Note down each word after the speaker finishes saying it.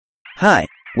Hi,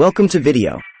 welcome to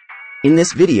video. In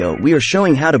this video, we are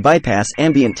showing how to bypass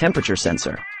ambient temperature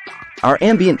sensor. Our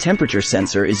ambient temperature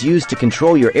sensor is used to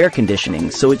control your air conditioning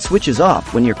so it switches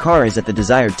off when your car is at the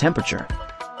desired temperature.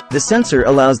 The sensor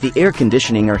allows the air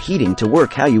conditioning or heating to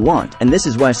work how you want, and this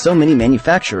is why so many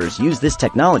manufacturers use this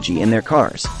technology in their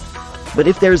cars. But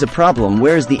if there is a problem,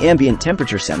 where is the ambient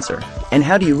temperature sensor, and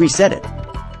how do you reset it?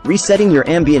 Resetting your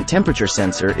ambient temperature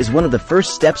sensor is one of the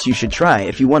first steps you should try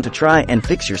if you want to try and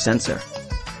fix your sensor.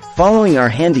 Following our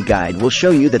handy guide will show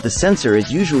you that the sensor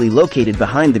is usually located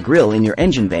behind the grille in your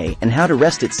engine bay and how to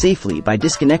rest it safely by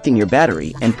disconnecting your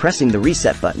battery and pressing the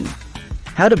reset button.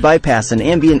 How to bypass an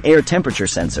ambient air temperature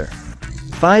sensor.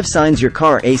 5 signs your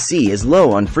car AC is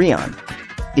low on Freon.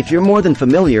 If you're more than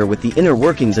familiar with the inner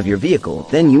workings of your vehicle,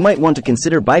 then you might want to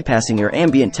consider bypassing your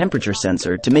ambient temperature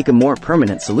sensor to make a more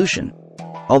permanent solution.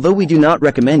 Although we do not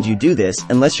recommend you do this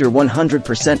unless you're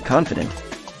 100% confident.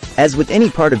 As with any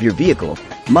part of your vehicle,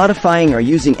 modifying or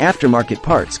using aftermarket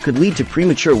parts could lead to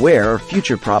premature wear or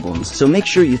future problems, so make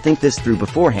sure you think this through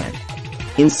beforehand.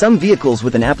 In some vehicles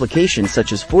with an application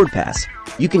such as Ford Pass,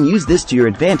 you can use this to your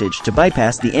advantage to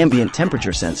bypass the ambient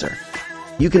temperature sensor.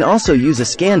 You can also use a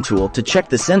scan tool to check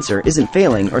the sensor isn't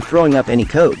failing or throwing up any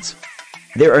codes.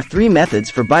 There are 3 methods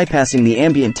for bypassing the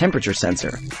ambient temperature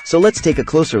sensor, so let's take a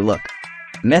closer look.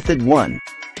 Method 1.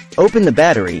 Open the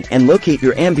battery and locate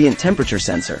your ambient temperature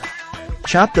sensor.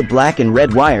 Chop the black and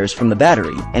red wires from the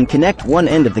battery and connect one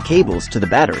end of the cables to the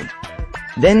battery.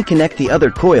 Then connect the other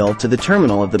coil to the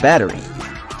terminal of the battery.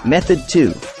 Method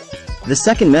 2. The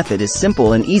second method is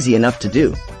simple and easy enough to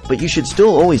do, but you should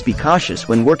still always be cautious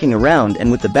when working around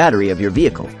and with the battery of your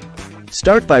vehicle.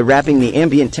 Start by wrapping the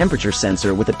ambient temperature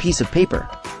sensor with a piece of paper,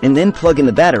 and then plug in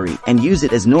the battery and use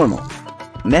it as normal.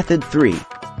 Method 3.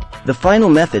 The final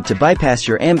method to bypass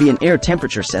your ambient air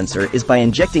temperature sensor is by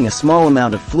injecting a small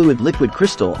amount of fluid liquid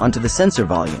crystal onto the sensor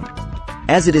volume,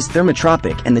 as it is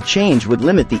thermotropic and the change would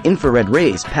limit the infrared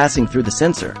rays passing through the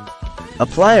sensor.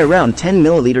 Apply around 10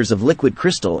 milliliters of liquid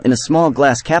crystal in a small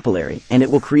glass capillary and it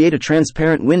will create a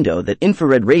transparent window that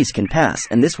infrared rays can pass,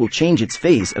 and this will change its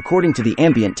phase according to the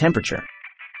ambient temperature.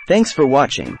 Thanks for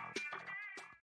watching.